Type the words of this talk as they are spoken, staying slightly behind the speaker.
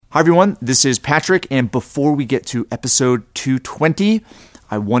Hi, everyone. This is Patrick, and before we get to episode 220,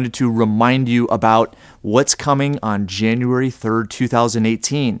 I wanted to remind you about what's coming on January 3rd,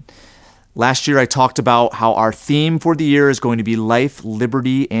 2018. Last year, I talked about how our theme for the year is going to be life,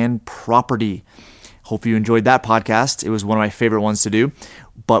 liberty, and property. Hope you enjoyed that podcast. It was one of my favorite ones to do.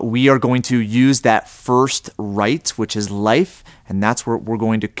 But we are going to use that first right, which is life, and that's where we're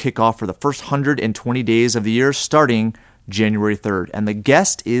going to kick off for the first 120 days of the year, starting January 3rd. And the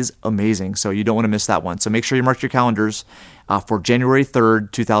guest is amazing, so you don't want to miss that one. So make sure you mark your calendars for January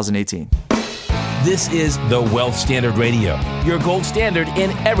 3rd, 2018. This is The Wealth Standard Radio, your gold standard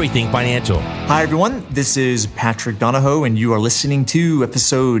in everything financial. Hi, everyone. This is Patrick Donahoe, and you are listening to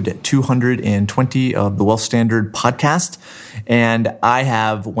episode 220 of The Wealth Standard podcast. And I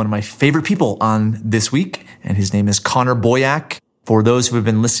have one of my favorite people on this week, and his name is Connor Boyack. For those who have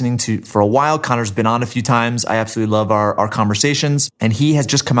been listening to for a while, Connor's been on a few times. I absolutely love our conversations. And he has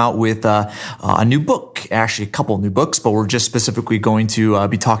just come out with a new book, actually a couple new books, but we're just specifically going to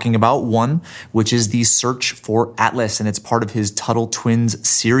be talking about one, which is The Search for Atlas. And it's part of his Tuttle Twins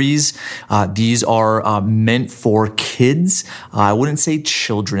series. These are meant for kids. I wouldn't say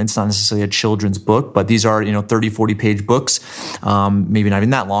children. It's not necessarily a children's book, but these are, 30, 40 page books, maybe not even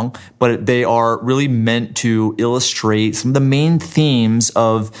that long, but they are really meant to illustrate some of the main themes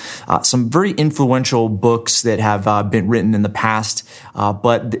of some very influential books that have been written in the past.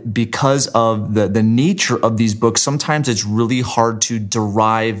 But because of the nature of these books, sometimes it's really hard to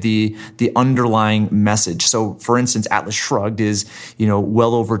derive the underlying message. So, for instance, Atlas Shrugged is,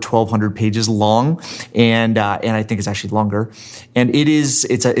 well over 1,200 pages long, and I think it's actually longer. And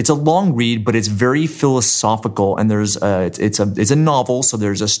it's a long read, but it's very philosophical. And it's a novel, so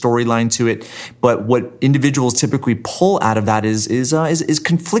there's a storyline to it. But what individuals typically pull out of that is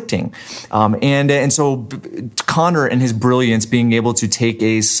conflicting. And so Connor and his brilliance, being able to take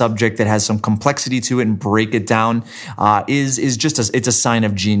a subject that has some complexity to it and break it down, is just it's a sign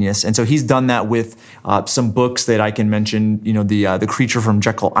of genius. And so he's done that with some books that I can mention, the Creature from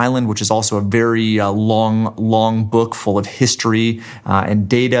Jekyll Island, which is also a very long book full of history and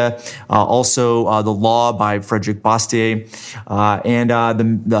data. Also, The Law by Frederick Bastiat, and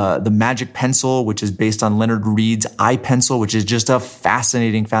the Magic Pencil, which is based on Leonard Read's I Pencil, which is just a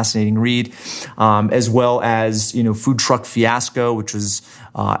fascinating read, as well as, Food Truck Fiasco, which was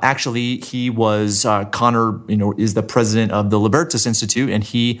actually, he was, Connor, is the president of the Libertas Institute, and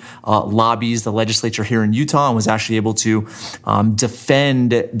he lobbies the legislature here in Utah and was actually able to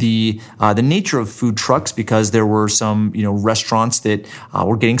defend the nature of food trucks, because there were some, restaurants that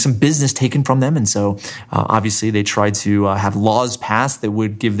were getting some business taken from them. And so obviously they tried to have laws passed that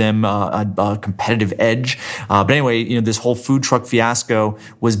would give them a competitive edge. But anyway, this whole food truck fiasco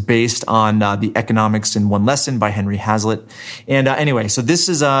was based on The Economics in One Lesson by Henry Hazlitt. And anyway, so this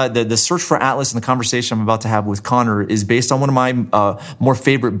is the Search for Atlas, and the conversation I'm about to have with Connor is based on one of my more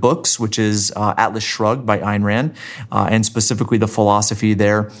favorite books, which is Atlas Shrugged by Ayn Rand, and specifically the philosophy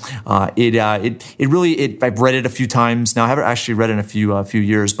there. I've read it a few times now. I haven't actually read it in a few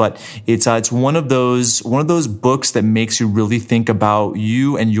years, but it's one of those books that makes you really think about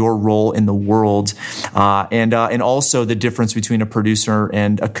you and your role in the world, and also the difference between a producer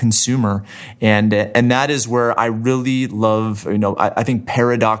and a consumer, and that is where I really love. I think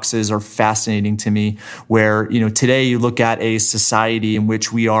paradoxes are fascinating to me. Where today you look at a society in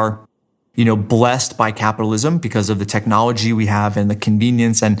which we are blessed by capitalism because of the technology we have and the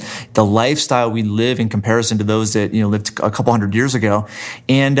convenience and the lifestyle we live in comparison to those that, lived a couple hundred years ago.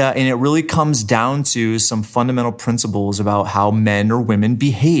 And it really comes down to some fundamental principles about how men or women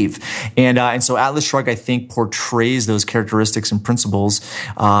behave. And so Atlas Shrugged, I think, portrays those characteristics and principles,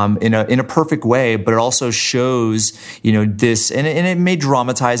 in a perfect way, but it also shows, this, and it may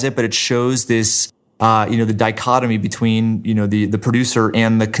dramatize it, but it shows this, the dichotomy between, the producer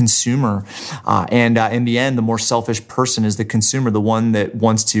and the consumer. And in the end, the more selfish person is the consumer, the one that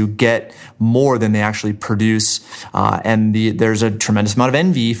wants to get more than they actually produce. And there's a tremendous amount of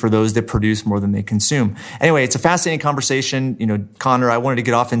envy for those that produce more than they consume. Anyway, it's a fascinating conversation. Connor, I wanted to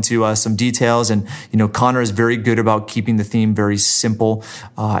get off into some details, and, Connor is very good about keeping the theme very simple,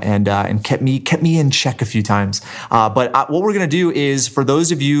 and kept me in check a few times. But what we're going to do is, for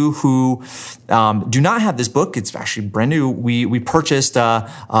those of you who do not have this book, it's actually brand new. We purchased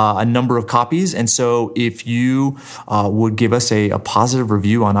a number of copies. And so if you would give us a positive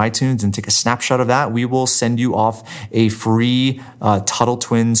review on iTunes and take a snapshot of that, we will send you off a free Tuttle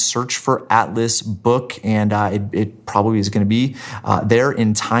Twins Search for Atlas book. And it probably is going to be there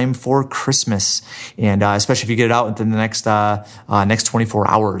in time for Christmas. And especially if you get it out within the next 24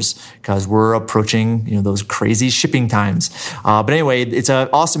 hours, because we're approaching those crazy shipping times. But anyway, it's an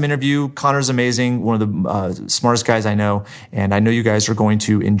awesome interview. Connor's amazing, one of the smartest guys I know, and I know you guys are going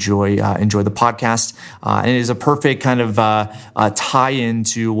to enjoy the podcast. And it is a perfect kind of tie-in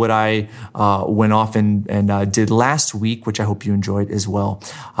to what I went off and did last week, which I hope you enjoyed as well.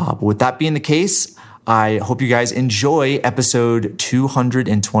 But with that being the case, I hope you guys enjoy episode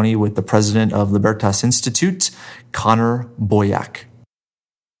 220 with the president of Libertas Institute, Connor Boyack.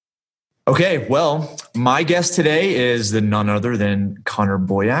 Okay, well, my guest today is none other than Connor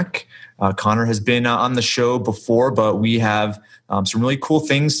Boyack. Connor has been on the show before, but we have some really cool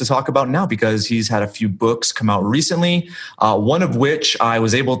things to talk about now because he's had a few books come out recently. One of which I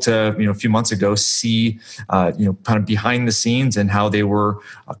was able to, a few months ago, see, kind of behind the scenes and how they were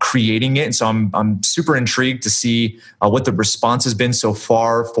creating it. And so I'm super intrigued to see what the response has been so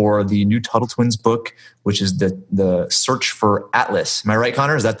far for the new Tuttle Twins book, which is the Search for Atlas. Am I right,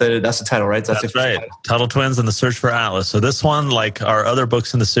 Connor? That's the title, right? That's right. Title. Tuttle Twins and the Search for Atlas. So this one, like our other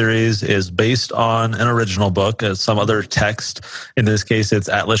books in the series, is based on an original book, some other text. In this case, it's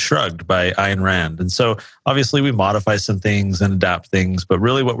Atlas Shrugged by Ayn Rand. And so obviously we modify some things and adapt things, but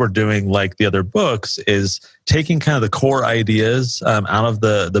really what we're doing, like the other books, is taking kind of the core ideas out of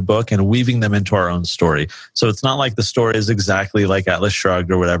the book and weaving them into our own story. So it's not like the story is exactly like Atlas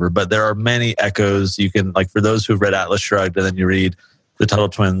Shrugged or whatever, but there are many echoes. You can, like, for those who've read Atlas Shrugged and then you read the Tuttle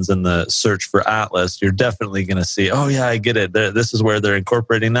Twins and the Search for Atlas, you're definitely going to see, oh yeah, I get it. This is where they're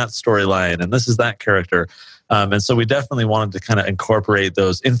incorporating that storyline and this is that character. And so we definitely wanted to kind of incorporate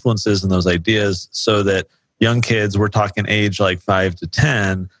those influences and those ideas so that young kids, we're talking age like 5 to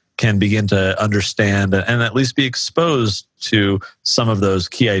 10, can begin to understand and at least be exposed to some of those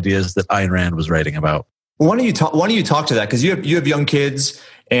key ideas that Ayn Rand was writing about. Well, why don't you talk to that? Because you have young kids,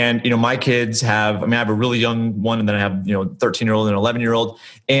 and my kids have. I have a really young one, and then I have 13-year-old and an 11-year-old.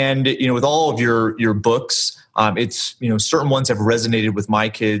 And with all of your books, it's certain ones have resonated with my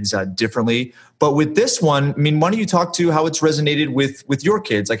kids differently. But with this one, why don't you talk to how it's resonated with your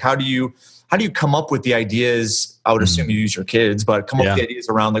kids? Like, how do you come up with the ideas? I would assume you use your kids, but come up with the ideas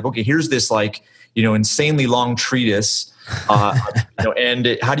around, like, okay, here's this insanely long treatise,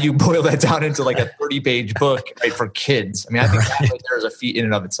 and how do you boil that down into like a 30-page book, right, for kids? I think that right there is a feat in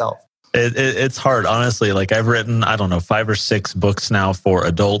and of itself. It's hard, honestly. Like, I've written, 5 or 6 books now for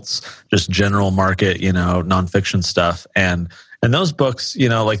adults, just general market, nonfiction stuff. And those books,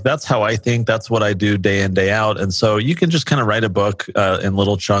 that's how I think, that's what I do day in, day out. And so you can just kind of write a book in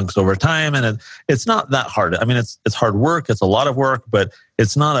little chunks over time. And it's not that hard. It's hard work. It's a lot of work, but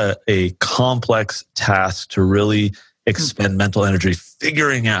it's not a complex task to really expend mental energy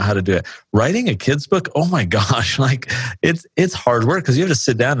figuring out how to do it. Writing a kid's book, oh my gosh, it's hard work because you have to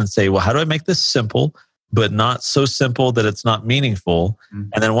sit down and say, well, how do I make this simple, but not so simple that it's not meaningful? Mm-hmm.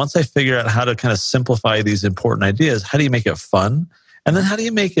 And then once I figure out how to kind of simplify these important ideas, how do you make it fun? And then how do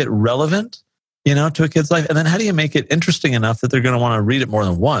you make it relevant, to a kid's life? And then how do you make it interesting enough that they're going to want to read it more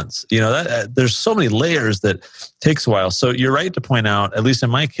than once? There's so many layers that takes a while. So you're right to point out, at least in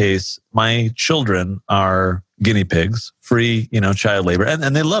my case, my children are guinea pigs, free, child labor.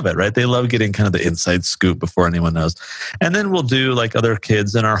 And they love it, right? They love getting kind of the inside scoop before anyone knows. And then we'll do like other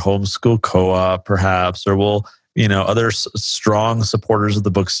kids in our homeschool co-op, perhaps, or we'll, other strong supporters of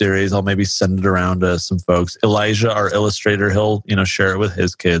the book series, I'll maybe send it around to some folks. Elijah, our illustrator, he'll, share it with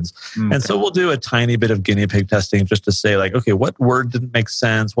his kids. Okay. And so we'll do a tiny bit of guinea pig testing just to say, like, okay, what word didn't make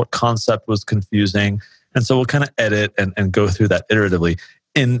sense? What concept was confusing? And so we'll kind of edit and go through that iteratively.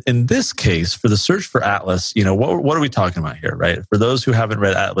 In this case, for the Search for Atlas, what are we talking about here, right? For those who haven't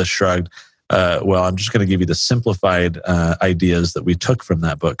read Atlas Shrugged, I'm just going to give you the simplified ideas that we took from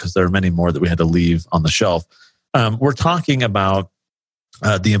that book, because there are many more that we had to leave on the shelf. We're talking about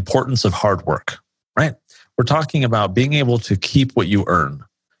the importance of hard work, right? We're talking about being able to keep what you earn.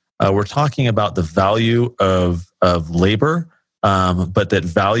 We're talking about the value of labor, but that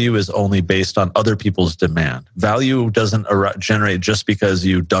value is only based on other people's demand. Value doesn't generate just because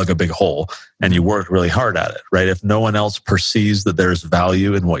you dug a big hole and you worked really hard at it, right? If no one else perceives that there's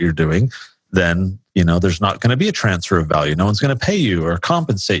value in what you're doing, then, there's not going to be a transfer of value. No one's going to pay you or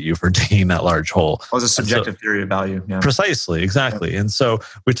compensate you for digging that large hole. It was a subjective theory of value. Yeah. Precisely, exactly. Yeah. And so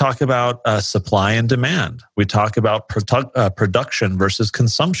we talk about supply and demand. We talk about production versus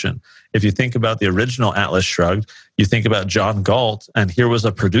consumption. If you think about the original Atlas Shrugged, you think about John Galt, and here was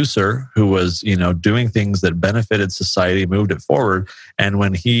a producer who was, doing things that benefited society, moved it forward. And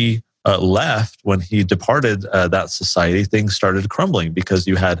when he when he departed that society, things started crumbling because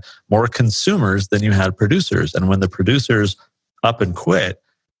you had more consumers than you had producers. And when the producers up and quit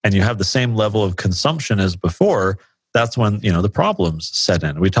and you have the same level of consumption as before, that's when, the problems set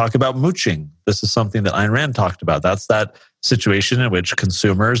in. We talk about mooching. This is something that Ayn Rand talked about. That's that situation in which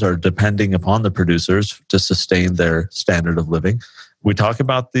consumers are depending upon the producers to sustain their standard of living. We talk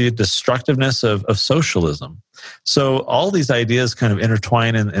about the destructiveness of socialism. So all these ideas kind of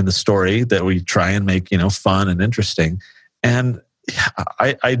intertwine in the story that we try and make, fun and interesting. And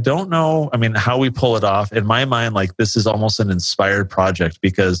I don't know, how we pull it off. In my mind, this is almost an inspired project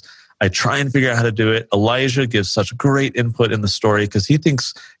because I try and figure out how to do it. Elijah gives such great input in the story because he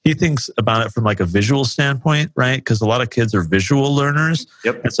thinks about it from a visual standpoint, right? Because a lot of kids are visual learners.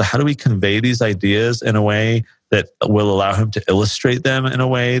 Yep. And so how do we convey these ideas in a way that will allow him to illustrate them in a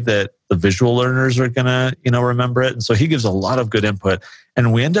way that the visual learners are going to, remember it? And so he gives a lot of good input.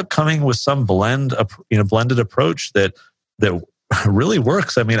 And we end up coming with some blended approach that really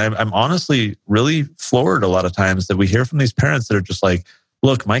works. I'm honestly really floored a lot of times that we hear from these parents that are just like,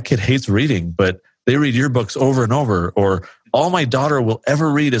 look, my kid hates reading, but they read your books over and over, or all my daughter will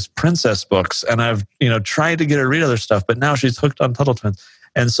ever read is princess books. And I've, tried to get her to read other stuff, but now she's hooked on Tuttle Twins.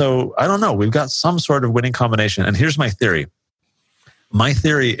 And so I don't know, we've got some sort of winning combination. And here's my theory. My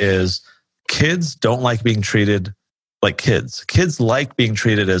theory is kids don't like being treated like kids. Kids like being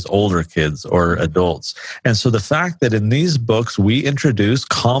treated as older kids or adults. And so the fact that in these books, we introduce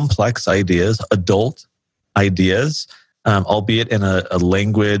complex ideas, adult ideas, albeit in a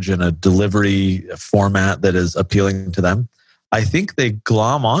language and a delivery format that is appealing to them, I think they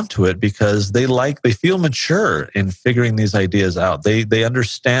glom onto it because they feel mature in figuring these ideas out. They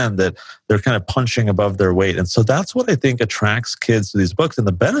understand that they're kind of punching above their weight. And so that's what I think attracts kids to these books. And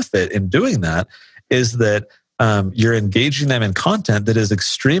the benefit in doing that is that you're engaging them in content that is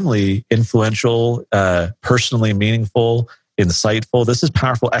extremely influential, personally meaningful, insightful. This is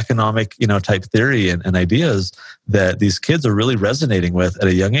powerful economic, type theory and ideas that these kids are really resonating with at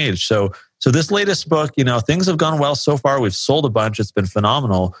a young age. So this latest book, things have gone well so far. We've sold a bunch. It's been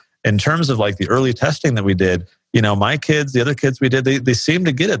phenomenal. In terms of the early testing that we did, my kids, the other kids we did, they seem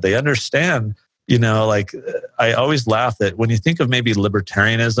to get it. They understand, I always laugh that when you think of maybe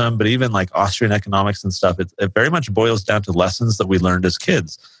libertarianism, but even Austrian economics and stuff, it very much boils down to lessons that we learned as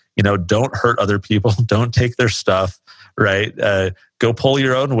kids. Don't hurt other people. Don't take their stuff, right? Go pull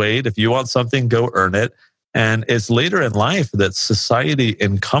your own weight. If you want something, go earn it. And it's later in life that society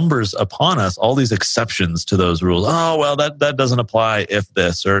encumbers upon us all these exceptions to those rules. Oh, well, that doesn't apply if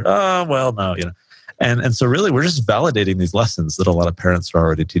this, or, oh, well, no, And so really we're just validating these lessons that a lot of parents are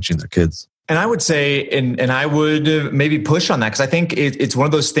already teaching their kids. And I would say, and I would maybe push on that, because I think it's one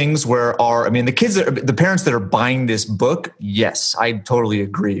of those things where the parents that are buying this book, yes, I totally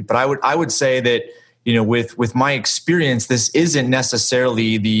agree. But I would say that, with my experience, this isn't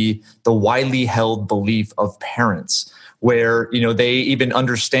necessarily the widely held belief of parents, where they even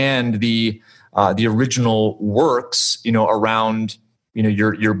understand the original works around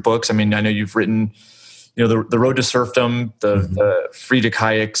your books. I know you've written the Road to Serfdom, the Friedrich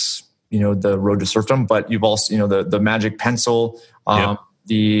Hayek's the Road to Serfdom, but you've also the Magic Pencil. Yep.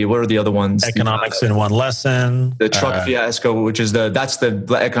 What are the other ones? Economics in One Lesson. The Truck Fiasco, which is that's the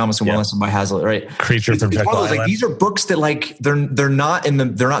Economics in One Lesson by Hazlitt, right? Creature from Jekyll Island. These are books that they're not in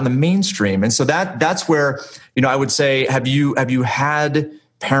the mainstream, and so that's where I would say, have you had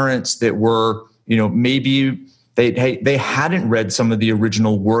parents that were maybe they hadn't read some of the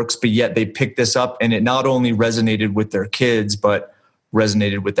original works, but yet they picked this up and it not only resonated with their kids but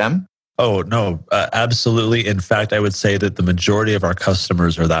resonated with them? Oh, no, absolutely. In fact, I would say that the majority of our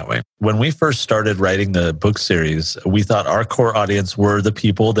customers are that way. When we first started writing the book series, we thought our core audience were the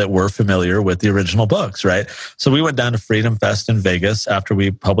people that were familiar with the original books, right? So we went down to Freedom Fest in Vegas after we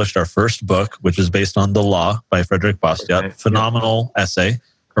published our first book, which is based on The Law by Frederick Bastiat. Okay. Phenomenal essay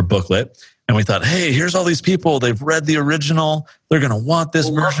or booklet. And we thought, hey, here's all these people. They've read the original. They're going to want this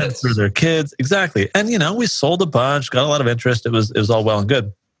version for their kids. Exactly. And, we sold a bunch, got a lot of interest. It was all well and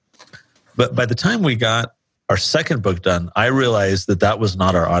good. But by the time we got our second book done, I realized that was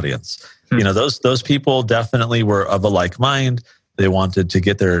not our audience. Those people definitely were of a like mind. They wanted to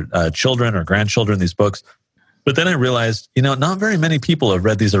get their children or grandchildren these books. But then I realized, not very many people have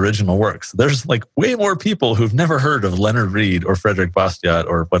read these original works. There's like way more people who've never heard of Leonard Read or Frederick Bastiat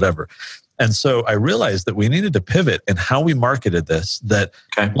or whatever. And so I realized that we needed to pivot in how we marketed this, that,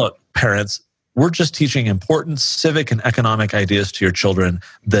 look, parents, we're just teaching important civic and economic ideas to your children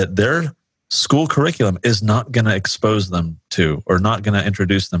that their school curriculum is not going to expose them to or not going to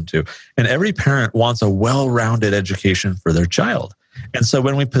introduce them to. And every parent wants a well-rounded education for their child. And so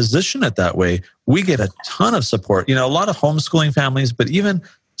when we position it that way, we get a ton of support. A lot of homeschooling families, but even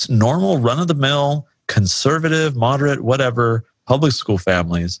normal run-of-the-mill, conservative, moderate, whatever, public school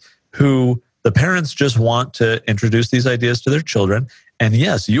families who the parents just want to introduce these ideas to their children. And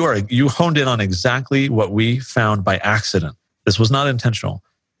yes, you honed in on exactly what we found by accident. This was not intentional.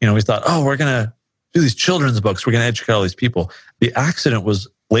 We thought, we're going to do these children's books. We're going to educate all these people. The accident was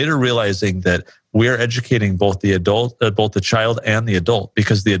later realizing that we are educating both the child and the adult,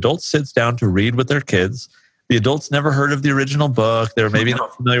 because the adult sits down to read with their kids. The adults never heard of the original book. They're maybe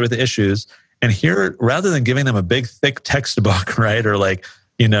not familiar with the issues. And here, rather than giving them a big, thick textbook, right, or like,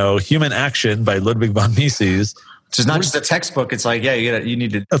 Human Action by Ludwig von Mises, which is not just a textbook. It's like, you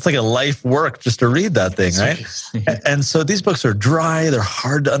need to. It's like a life work just to read that thing, right? And so these books are dry. They're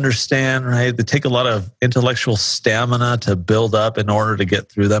hard to understand, right? They take a lot of intellectual stamina to build up in order to get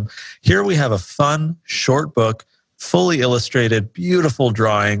through them. Here we have a fun, short book, fully illustrated, beautiful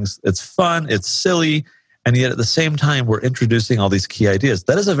drawings. It's fun. It's silly. And yet at the same time, we're introducing all these key ideas.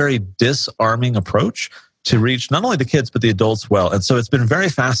 That is a very disarming approach to reach not only the kids, but the adults well. And so it's been very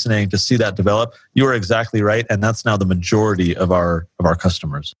fascinating to see that develop. You are exactly right. And that's now the majority of our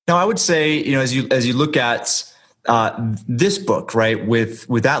customers. Now, I would say, as you look at this book, right,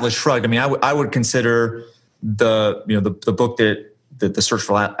 with Atlas Shrugged, I would consider the book that the Search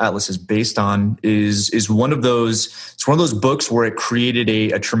for Atlas is based on is one of those. It's one of those books where it created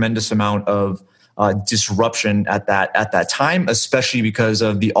a tremendous amount of disruption at that time, especially because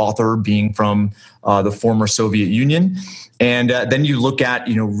of the author being from the former Soviet Union. And then you look at,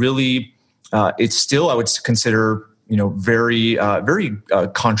 really, it's still, I would consider, very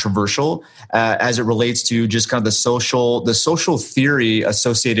controversial as it relates to just kind of the social theory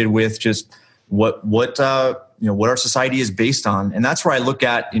associated with just what our society is based on. And that's where I look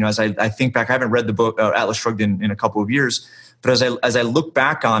at, as I think back. I haven't read the book Atlas Shrugged in a couple of years, but as I look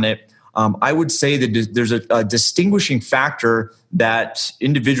back on it, I would say that there's a distinguishing factor that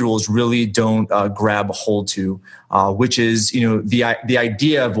individuals really don't grab a hold to, which is the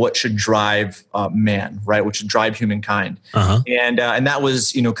idea of what should drive man, right? What should drive humankind, and that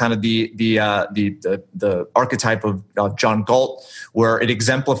was kind of the archetype of John Galt, where it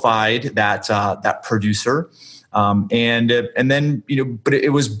exemplified that producer, and then but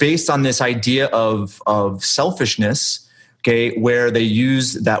it was based on this idea of selfishness. Okay, where they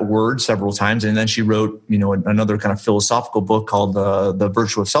use that word several times, and then she wrote, another kind of philosophical book called "The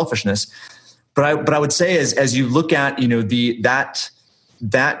Virtue of Selfishness." But I would say, as you look at,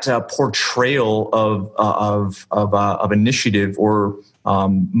 that portrayal of initiative or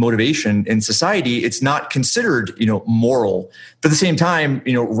motivation in society, it's not considered, moral. But at the same time,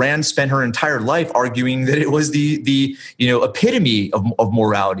 Rand spent her entire life arguing that it was the epitome of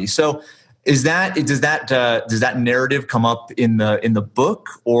morality. So. Does that narrative come up in the book,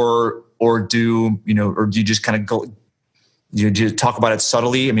 or do you just kind of go, do you talk about it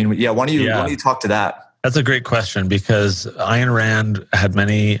subtly? Why don't you talk to that? That's a great question, because Ayn Rand had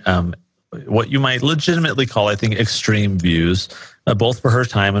many what you might legitimately call, I think, extreme views, both for her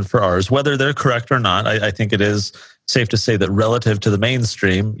time and for ours. Whether they're correct or not, I think it is safe to say that relative to the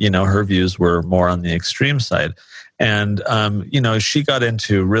mainstream, her views were more on the extreme side. And, she got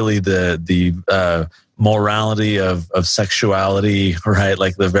into really the morality of sexuality, right?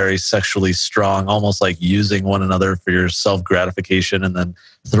 Like the very sexually strong, almost like using one another for your self-gratification and then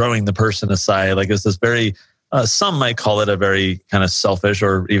throwing the person aside. Like it's this very, some might call it a very kind of selfish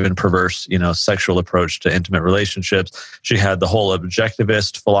or even perverse, sexual approach to intimate relationships. She had the whole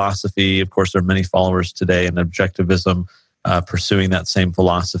objectivist philosophy. Of course, there are many followers today in objectivism, pursuing that same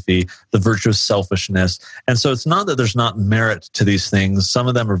philosophy, the virtue of selfishness. And so it's not that there's not merit to these things. Some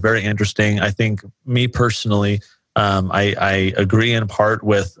of them are very interesting. I think me personally, I agree in part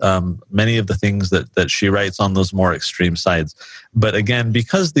with many of the things that she writes on those more extreme sides. But again,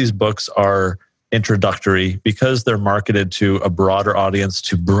 because these books are introductory, because they're marketed to a broader audience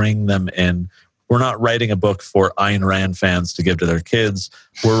to bring them in, we're not writing a book for Ayn Rand fans to give to their kids.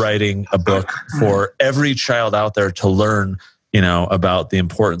 We're writing a book for every child out there to learn, about the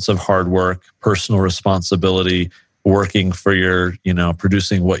importance of hard work, personal responsibility, working for your,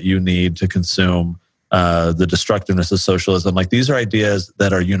 producing what you need to consume, the destructiveness of socialism. Like these are ideas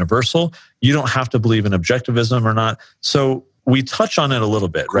that are universal. You don't have to believe in objectivism or not. So we touch on it a little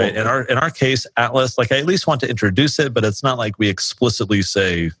bit, right? In our case, Atlas, like I at least want to introduce it, but it's not like we explicitly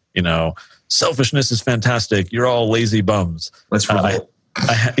say, selfishness is fantastic. You're all lazy bums. That's right.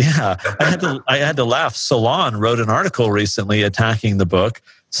 I had to laugh. Salon wrote an article recently attacking the book,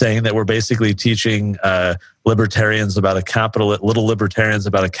 saying that we're basically teaching libertarians about little libertarians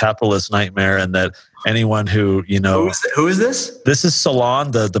about a capitalist nightmare, and that anyone who who is this? This is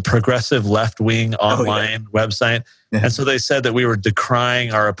Salon, the progressive left wing online website, and so they said that we were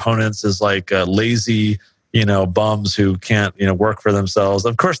decrying our opponents as like lazy, bums who can't, work for themselves.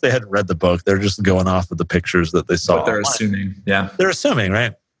 Of course, they hadn't read the book; they're just going off of the pictures that they saw. But they're assuming, they're assuming,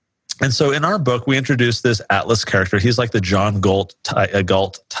 right? And so in our book, we introduce this Atlas character. He's like the John Galt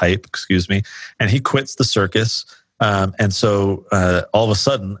type, and he quits the circus. And so all of a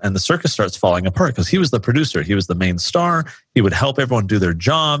sudden, and the circus starts falling apart because he was the producer. He was the main star. He would help everyone do their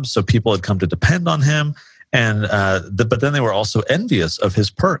jobs. So people had come to depend on him. And but then they were also envious of his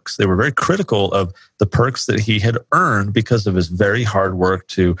perks. They were very critical of the perks that he had earned because of his very hard work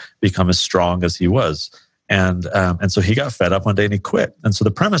to become as strong as he was. And so he got fed up one day and he quit. And so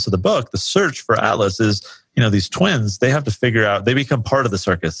the premise of the book, the search for Atlas, is these twins. They have to figure out. They become part of the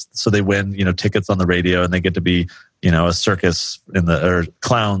circus, so they win tickets on the radio, and they get to be a circus or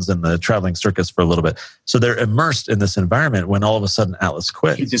clowns in the traveling circus for a little bit. So they're immersed in this environment when all of a sudden Atlas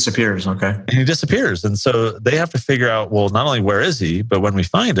quits. He disappears. Okay, and he disappears, and so they have to figure out. Well, not only where is he, but when we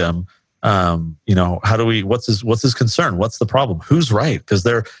find him. How do we? What's his concern? What's the problem? Who's right? Because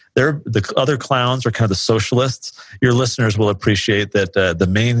they're the other clowns are kind of the socialists. Your listeners will appreciate that the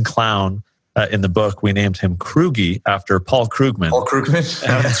main clown in the book, we named him Krugy after Paul Krugman. Paul Krugman,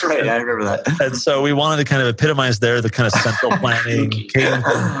 that's right. I remember that. And so we wanted to kind of epitomize the kind of central planning,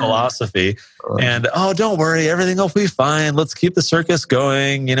 Keynesian philosophy. And don't worry, everything will be fine. Let's keep the circus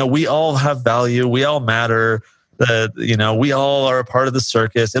going. We all have value. We all matter. We all are a part of the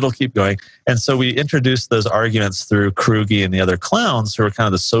circus. It'll keep going. And so we introduced those arguments through Krugy and the other clowns who are kind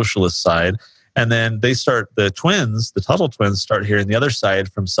of the socialist side. And then the Tuttle twins start hearing the other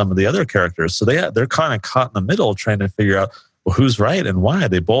side from some of the other characters. So they're kind of caught in the middle trying to figure out, well, who's right and why.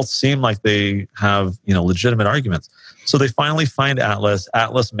 They both seem like they have, legitimate arguments. So they finally find Atlas.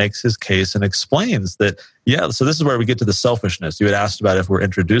 Atlas makes his case and explains that, so this is where we get to the selfishness. You had asked about if we're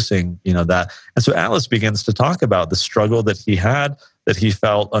introducing, that. And so Atlas begins to talk about the struggle that he had, that he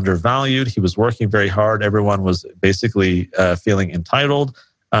felt undervalued. He was working very hard. Everyone was basically feeling entitled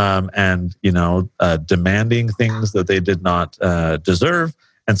and, demanding things that they did not deserve.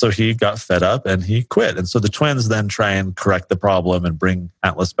 And so he got fed up and he quit. And so the twins then try and correct the problem and bring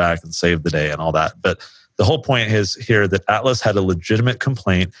Atlas back and save the day and all that. But the whole point is here that Atlas had a legitimate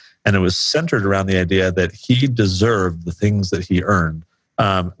complaint, and it was centered around the idea that he deserved the things that he earned.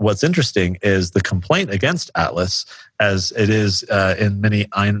 What's interesting is the complaint against Atlas, as it is in many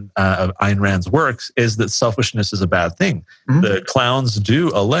of Ayn Rand's works, is that selfishness is a bad thing. Mm-hmm. The clowns do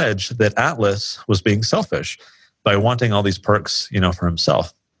allege that Atlas was being selfish by wanting all these perks, for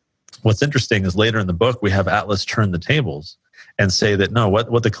himself. What's interesting is later in the book, we have Atlas turn the tables and say that no,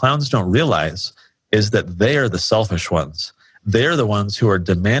 what the clowns don't realize is that they are the selfish ones. They're the ones who are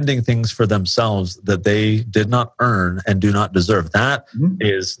demanding things for themselves that they did not earn and do not deserve. That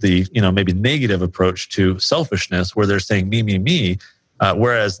is the, maybe negative approach to selfishness, where they're saying me, me, me.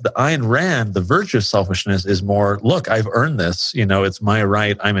 Whereas the Ayn Rand, the virtue of selfishness is more, look, I've earned this. It's my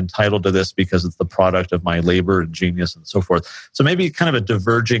right. I'm entitled to this because it's the product of my labor and genius and so forth. So maybe kind of a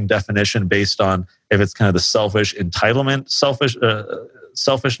diverging definition based on if it's kind of the selfish entitlement,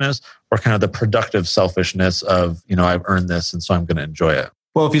 selfishness, or kind of the productive selfishness of, I've earned this and so I'm going to enjoy it.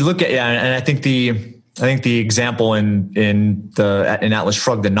 Well, if you look at, and I think the example in Atlas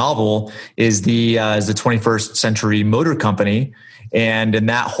Shrugged, the novel, is the 21st Century Motor Company. And in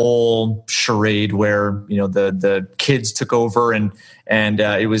that whole charade where, the kids took over and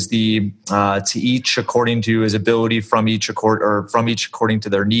it was the to each according to his ability, from each according to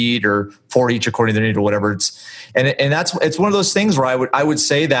their need, or for each according to their need, or whatever. It's one of those things where I would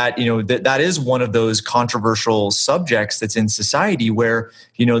say that, that is one of those controversial subjects that's in society where,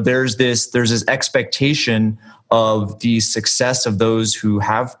 there's this expectation of the success of those who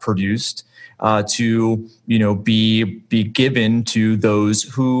have produced to be given to those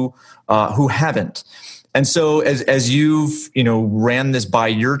who haven't. And so as you've ran this by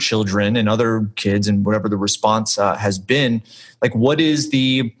your children and other kids and whatever the response has been, like what is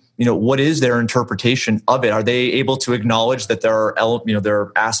the what is their interpretation of it? Are they able to acknowledge that there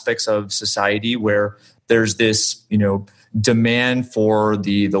are aspects of society where there's this, demand for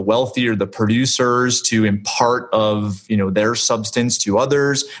the wealthy or the producers to impart of, their substance to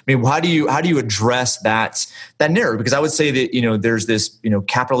others? I mean, how do you address that narrative? Because I would say that, there's this,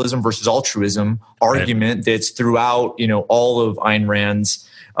 capitalism versus altruism argument that's throughout, all of Ayn Rand's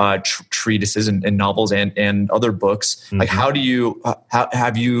treatises and novels and other books. Mm-hmm. Like, how do you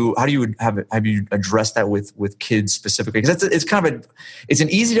address that with kids specifically? Because it's an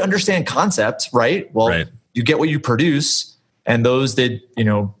easy to understand concept, right? Well, you get what you produce, and those that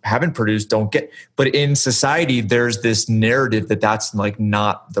haven't produced don't get. But in society, there's this narrative that's like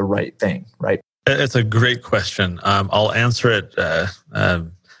not the right thing, right? It's a great question. I'll answer it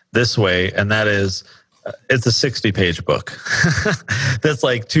this way, and that is, it's a 60-page book that's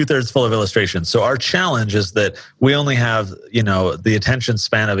like 2/3 full of illustrations. So our challenge is that we only have, the attention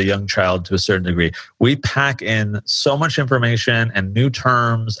span of a young child to a certain degree. We pack in so much information and new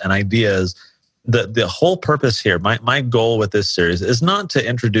terms and ideas. The whole purpose here, my goal with this series is not to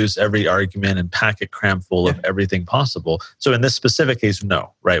introduce every argument and pack it cram full of everything possible. So in this specific case,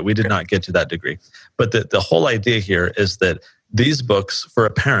 no, right? We did not get to that degree. But the whole idea here is that these books for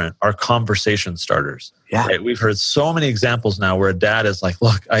a parent are conversation starters. Yeah. Right? We've heard so many examples now where a dad is like,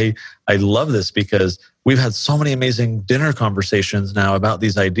 look, I love this because we've had so many amazing dinner conversations now about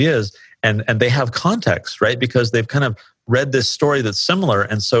these ideas, and they have context, right? Because they've kind of read this story that's similar.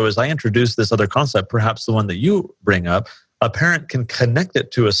 And so as I introduce this other concept, perhaps the one that you bring up, a parent can connect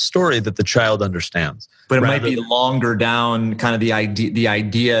it to a story that the child understands. But it might be longer down kind of the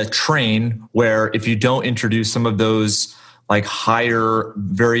idea train, where if you don't introduce some of those like higher,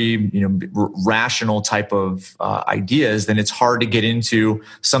 very rational type of ideas, then it's hard to get into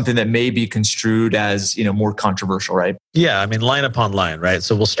something that may be construed as more controversial, right? Yeah, I mean, line upon line, right?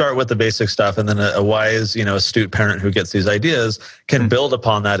 So we'll start with the basic stuff, and then a wise, astute parent who gets these ideas can build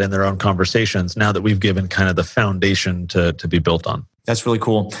upon that in their own conversations. Now that we've given kind of the foundation to be built on. That's really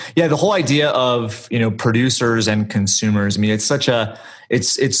cool. Yeah, the whole idea of producers and consumers. I mean,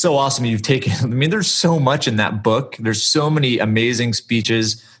 it's so awesome. You've taken. I mean, there's so much in that book. There's so many amazing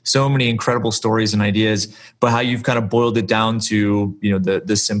speeches, so many incredible stories and ideas. But how you've kind of boiled it down to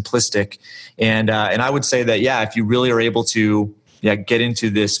the simplistic, and I would say that if you really are able to get into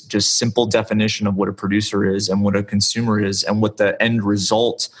this just simple definition of what a producer is and what a consumer is and what the end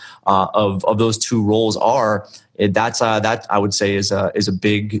result of those two roles are. That I would say is a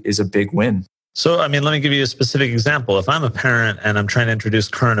big win. So, I mean, let me give you a specific example. If I'm a parent and I'm trying to introduce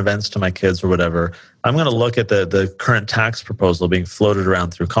current events to my kids or whatever, I'm going to look at the current tax proposal being floated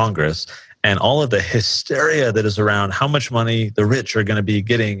around through Congress and all of the hysteria that is around how much money the rich are going to be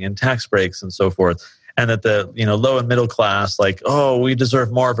getting in tax breaks and so forth. And that the low and middle class, like, oh, we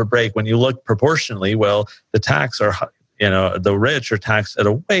deserve more of a break. When you look proportionally, well, the tax are, the rich are taxed at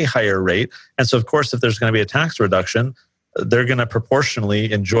a way higher rate. And so, of course, if there's going to be a tax reduction, they're going to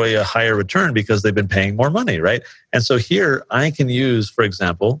proportionally enjoy a higher return because they've been paying more money, right? And so here I can use, for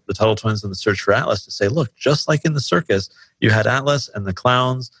example, the Tuttle Twins and the Search for Atlas to say, look, just like in the circus, you had Atlas and the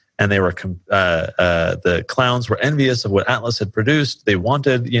clowns, and they were the clowns were envious of what Atlas had produced. They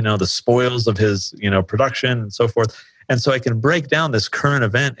wanted, the spoils of his, production and so forth. And so I can break down this current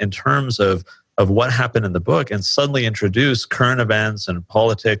event in terms of what happened in the book and suddenly introduce current events and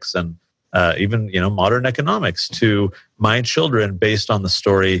politics and even modern economics to my children based on the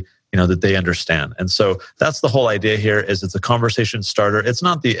story that they understand. And so that's the whole idea here. Is it's a conversation starter. It's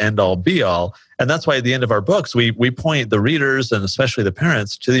not the end all be all, and that's why at the end of our books we point the readers and especially the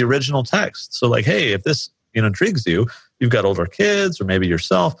parents to the original text. So like, hey, if this intrigues you, you've got older kids or maybe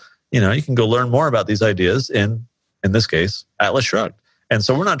yourself, you can go learn more about these ideas in this case Atlas Shrugged. And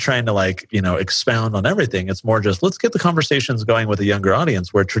so we're not trying to expound on everything. It's more just let's get the conversations going with a younger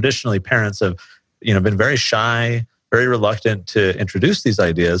audience where traditionally parents have, been very shy, very reluctant to introduce these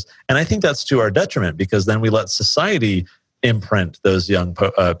ideas. And I think that's to our detriment because then we let society imprint those young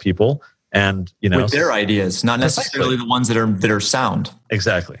people and, with their ideas, not necessarily the ones that are sound.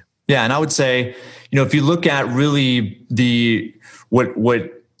 Exactly. Yeah. And I would say, if you look at really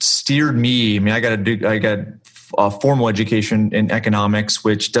what steered me, I mean, I got a formal education in economics,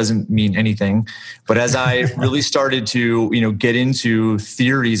 which doesn't mean anything. But as I really started to, get into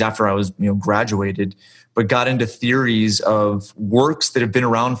theories after I was, graduated, but got into theories of works that have been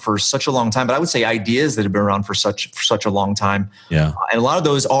around for such a long time. But I would say ideas that have been around for such a long time. Yeah. And a lot of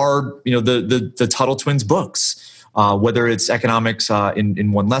those are, the Tuttle Twins books, whether it's economics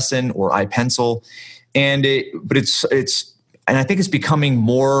in one lesson or iPencil. And I think it's becoming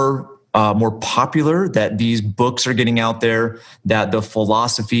more more popular, that these books are getting out there, that the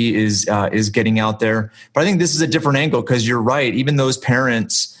philosophy is getting out there. But I think this is a different angle, because you're right. Even those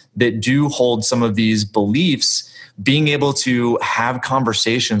parents that do hold some of these beliefs, being able to have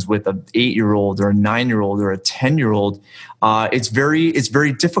conversations with an 8-year-old or a 9-year-old or a 10-year-old, it's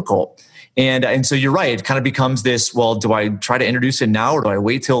very difficult. And so you're right. It kind of becomes this, well, do I try to introduce it now, or do I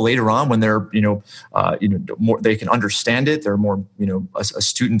wait till later on when they're, more, they can understand it. They're more,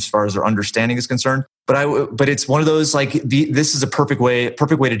 astute as far as their understanding is concerned. But it's one of those, like, this is a perfect way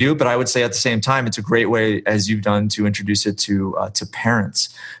to do it. But I would say at the same time, it's a great way, as you've done, to introduce it to parents.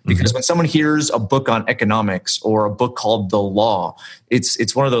 Because when someone hears a book on economics or a book called The Law,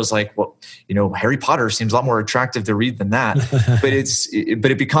 it's one of those, like, well, Harry Potter seems a lot more attractive to read than that. but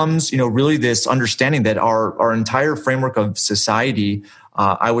it becomes, really this understanding that our entire framework of society,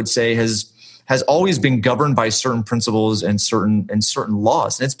 I would say, has always been governed by certain principles and certain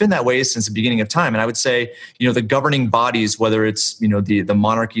laws. And it's been that way since the beginning of time. And I would say, the governing bodies, whether it's, the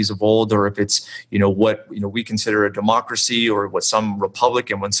monarchies of old, or if it's, what, we consider a democracy, or what some republic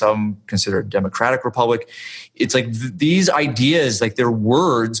and when some consider a democratic republic, it's like these ideas, like they're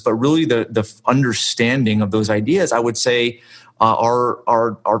words, but really the understanding of those ideas, I would say,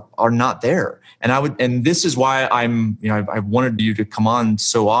 are not there. And this is why I've wanted you to come on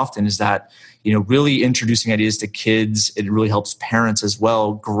so often, is that, really introducing ideas to kids, it really helps parents as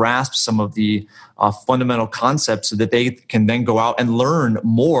well grasp some of the fundamental concepts, so that they can then go out and learn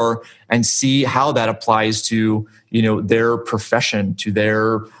more and see how that applies to, their profession, to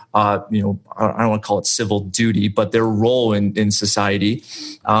their, I don't want to call it civil duty, but their role in society,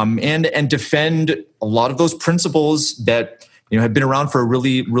 and defend a lot of those principles that, have been around for a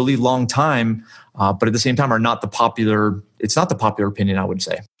really, really long time, but at the same time are not the popular. It's not the popular opinion, I would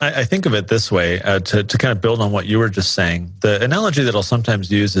say. I think of it this way, to kind of build on what you were just saying. The analogy that I'll sometimes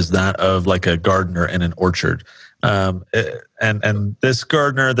use is that of like a gardener in an orchard. And this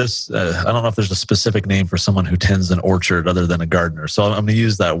gardener, I don't know if there's a specific name for someone who tends an orchard other than a gardener. So I'm going to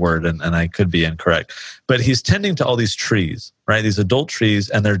use that word, and I could be incorrect. But he's tending to all these trees, right? These adult trees,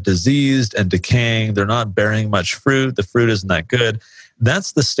 and they're diseased and decaying. They're not bearing much fruit. The fruit isn't that good.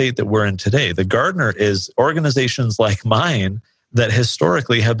 That's the state that we're in today. The gardener is organizations like mine that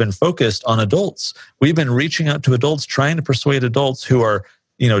historically have been focused on adults. We've been reaching out to adults, trying to persuade adults who are,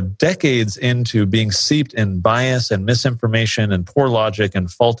 decades into being seeped in bias and misinformation and poor logic and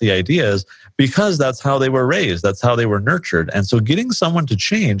faulty ideas, because that's how they were raised. That's how they were nurtured. And so getting someone to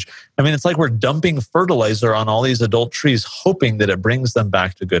change, it's like we're dumping fertilizer on all these adult trees, hoping that it brings them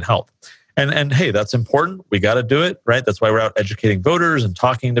back to good health. And hey, that's important. We got to do it, right? That's why we're out educating voters and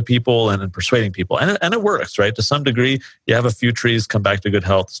talking to people and persuading people. And it works, right? To some degree, you have a few trees come back to good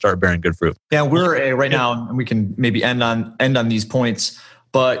health, start bearing good fruit. Yeah, we're right now, and we can maybe end on these points.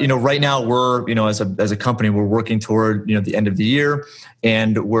 But right now we're as a company, we're working toward the end of the year,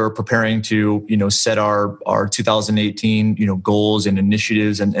 and we're preparing to set our 2018 goals and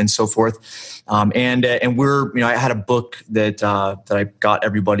initiatives and so forth. And we're I had a book that I got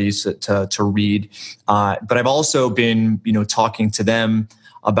everybody to read, but I've also been talking to them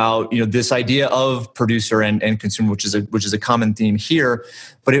about this idea of producer and consumer, which is a common theme here.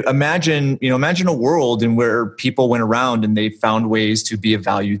 But imagine a world in where people went around and they found ways to be of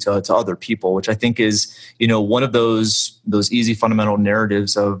value to other people, which I think is one of those easy fundamental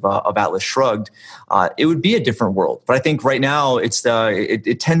narratives of Atlas Shrugged. It would be a different world, but I think right now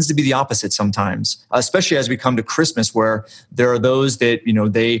it tends to be the opposite sometimes, especially as we come to Christmas, where there are those that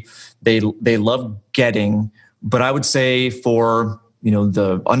they love getting, but I would say for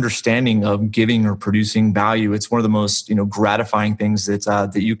the understanding of giving or producing value, it's one of the most gratifying things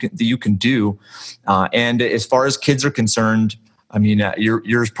that you can do. And as far as kids are concerned,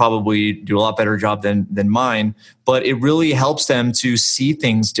 yours probably do a lot better job than mine, but it really helps them to see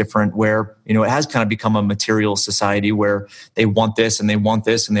things different, where it has kind of become a material society where they want this and they want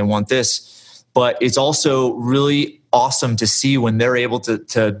this and they want this. But it's also really awesome to see when they're able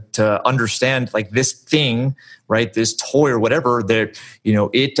to understand, like, this thing, right? This toy or whatever, that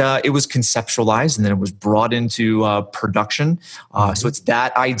it was conceptualized and then it was brought into production. So it's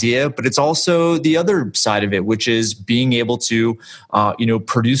that idea, but it's also the other side of it, which is being able to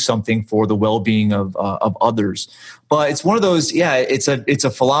produce something for the well-being of others. But it's one of those, it's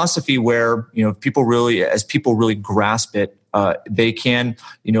a philosophy where people really grasp it. They can,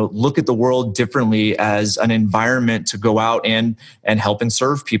 look at the world differently as an environment to go out and help and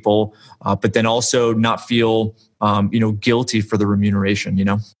serve people, but then also not feel, guilty for the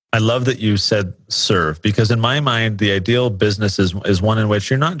remuneration, I love that you said serve, because in my mind, the ideal business is one in which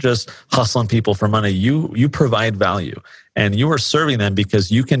you're not just hustling people for money. You provide value, and you are serving them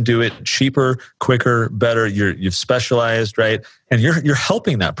because you can do it cheaper, quicker, better. You've specialized, right? And you're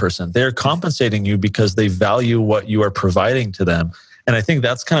helping that person. They're compensating you because they value what you are providing to them. And I think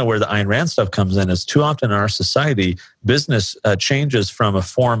that's kind of where the Ayn Rand stuff comes in, is too often in our society, business changes from a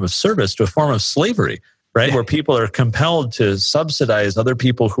form of service to a form of slavery. Right? Yeah. Where people are compelled to subsidize other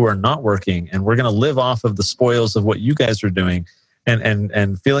people who are not working, and we're going to live off of the spoils of what you guys are doing,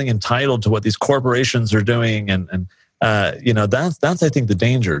 and feeling entitled to what these corporations are doing, and that's I think the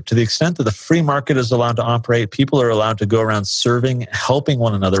danger. To the extent that the free market is allowed to operate, people are allowed to go around serving, helping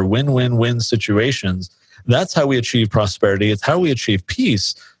one another, win-win-win situations. That's how we achieve prosperity. It's how we achieve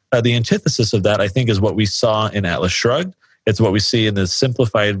peace. The antithesis of that, I think, is what we saw in Atlas Shrugged. It's what we see in the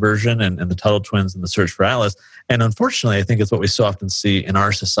simplified version and the Tuttle Twins and the Search for Atlas. And unfortunately, I think it's what we so often see in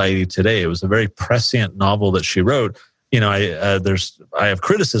our society today. It was a very prescient novel that she wrote. I have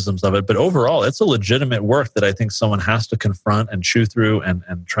criticisms of it, but overall, it's a legitimate work that I think someone has to confront and chew through and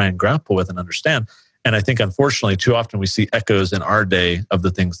try and grapple with and understand. And I think, unfortunately, too often we see echoes in our day of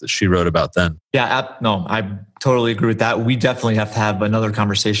the things that she wrote about then. Yeah, no, I totally agree with that. We definitely have to have another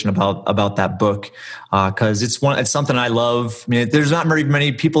conversation about that book, because it's something I love. I mean, there's not very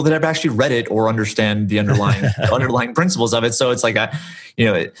many people that have actually read it or understand the underlying principles of it. So it's like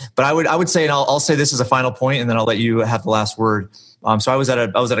but I would say, and I'll say this as a final point, and then I'll let you have the last word. So I was at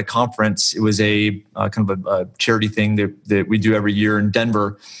a conference. It was a kind of a charity thing that we do every year in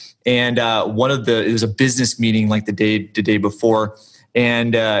Denver. And it was a business meeting like the day before.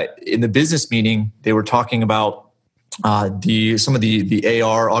 And in the business meeting, they were talking about some of the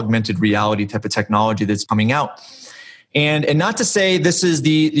AR, augmented reality type of technology that's coming out. And not to say this is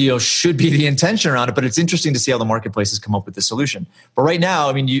should be the intention around it, but it's interesting to see how the marketplace has come up with the solution. But right now,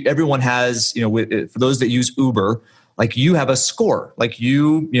 I mean, everyone has, for those that use Uber, like you have a score, like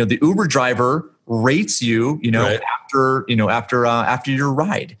the Uber driver rates you, right, after your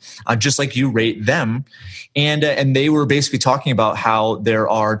ride, just like you rate them. And they were basically talking about how there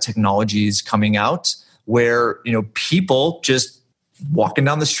are technologies coming out where, people just walking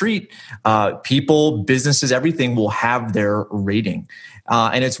down the street, people, businesses, everything will have their rating.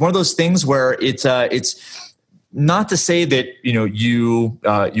 And it's one of those things where it's not to say that you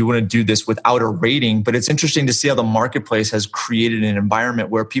wouldn't do this without a rating, but it's interesting to see how the marketplace has created an environment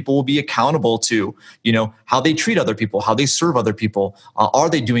where people will be accountable to how they treat other people, how they serve other people. Are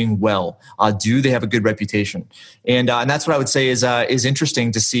they doing well? Do they have a good reputation? And that's what I would say is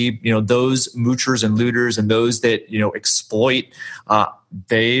interesting to see. Those moochers and looters and those that exploit.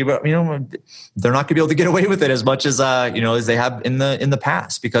 They're not going to be able to get away with it as much as as they have in the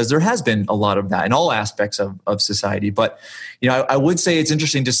past, because there has been a lot of that in all aspects of society. But I would say it's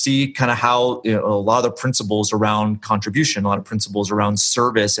interesting to see kind of how a lot of the principles around contribution, a lot of principles around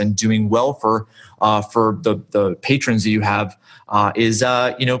service and doing well for the patrons that you have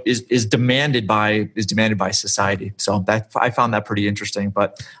is demanded by society. So I found that pretty interesting.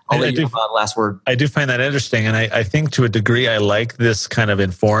 But I'll let you have the last word. I do find that interesting, and I think to a degree I like this kind of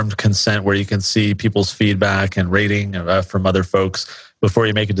informed consent where you can see people's feedback and rating from other folks before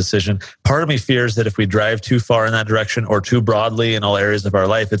you make a decision. Part of me fears that if we drive too far in that direction or too broadly in all areas of our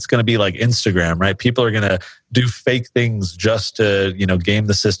life, it's going to be like Instagram, right? People are going to do fake things just to, game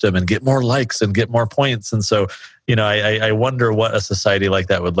the system and get more likes and get more points. And so, I wonder what a society like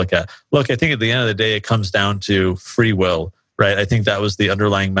that would look at. Look, I think at the end of the day, it comes down to free will, right? I think that was the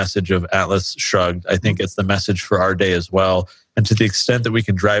underlying message of Atlas Shrugged. I think it's the message for our day as well. And to the extent that we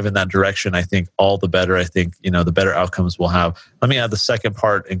can drive in that direction, I think all the better. I think, the better outcomes we'll have. Let me add the second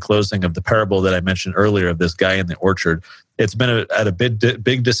part in closing of the parable that I mentioned earlier of this guy in the orchard. It's been at a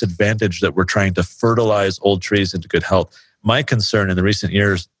big disadvantage that we're trying to fertilize old trees into good health. My concern in the recent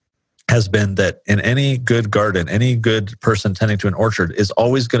years has been that in any good garden, any good person tending to an orchard is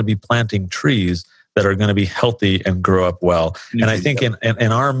always going to be planting trees that are going to be healthy and grow up well. And I think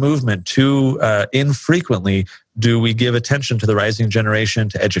in our movement, too infrequently do we give attention to the rising generation,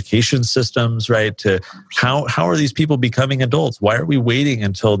 to education systems, right? To how are these people becoming adults? Why are we waiting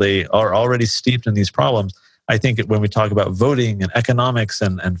until they are already steeped in these problems? I think when we talk about voting and economics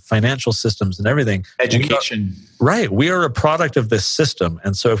and financial systems and everything, education, we are a product of this system.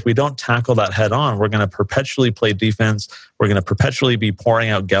 And so if we don't tackle that head on, we're going to perpetually play defense. We're going to perpetually be pouring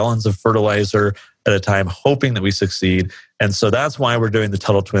out gallons of fertilizer at a time, hoping that we succeed. And so that's why we're doing the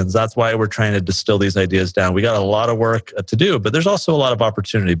Tuttle Twins. That's why we're trying to distill these ideas down. We got a lot of work to do, but there's also a lot of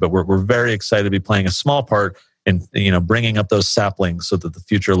opportunity. But we're very excited to be playing a small part in bringing up those saplings so that the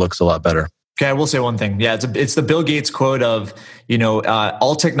future looks a lot better. Okay, I will say one thing. Yeah, it's the Bill Gates quote of,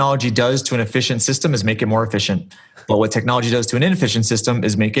 all technology does to an efficient system is make it more efficient. But what technology does to an inefficient system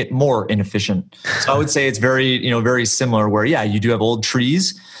is make it more inefficient. So I would say it's very similar where, yeah, you do have old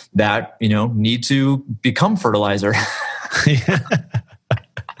trees that, need to become fertilizer.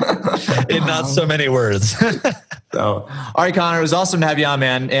 In not so many words. So, all right, Connor, it was awesome to have you on,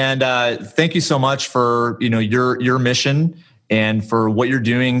 man. And thank you so much for, your mission and for what you're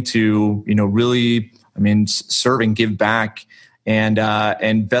doing to, really, serve and give back.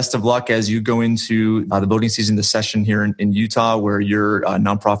 And best of luck as you go into the voting season, the session here in Utah, where your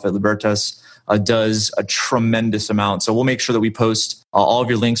nonprofit Libertas does a tremendous amount. So we'll make sure that we post all of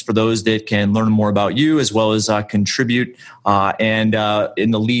your links for those that can learn more about you, as well as contribute and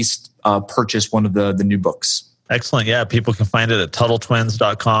in the least purchase one of the new books. Excellent. Yeah, people can find it at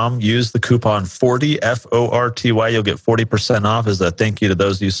TuttleTwins.com. Use the coupon 40, FORTY. You'll get 40% off as a thank you to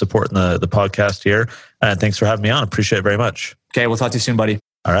those of you supporting the podcast here. And thanks for having me on. Appreciate it very much. Okay, we'll talk to you soon, buddy.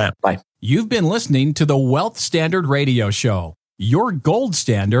 All right. Bye. You've been listening to the Wealth Standard Radio Show, your gold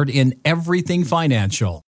standard in everything financial.